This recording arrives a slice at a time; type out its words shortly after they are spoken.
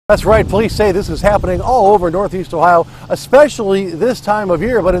That's right. Police say this is happening all over Northeast Ohio, especially this time of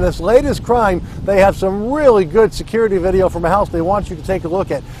year. But in this latest crime, they have some really good security video from a house they want you to take a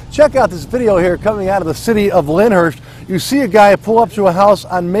look at. Check out this video here coming out of the city of Lyndhurst. You see a guy pull up to a house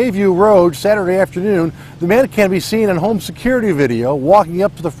on Mayview Road Saturday afternoon. The man can be seen on home security video walking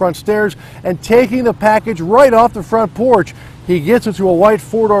up to the front stairs and taking the package right off the front porch. He gets into a white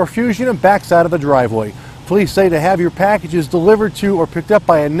four-door Fusion and backs out of the driveway. Police say to have your packages delivered to or picked up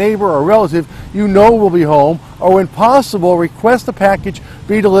by a neighbor or relative you know will be home, or when possible, request the package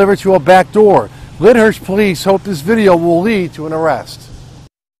be delivered to a back door. Lyndhurst Police hope this video will lead to an arrest.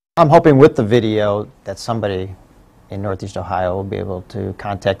 I'm hoping with the video that somebody in Northeast Ohio will be able to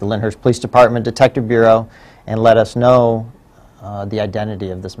contact the Lyndhurst Police Department Detective Bureau and let us know the identity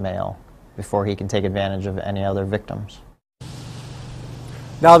of this male before he can take advantage of any other victims.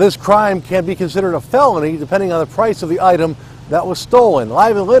 Now, this crime can be considered a felony depending on the price of the item that was stolen.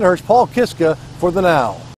 Live in Lyndhurst, Paul Kiska for The Now.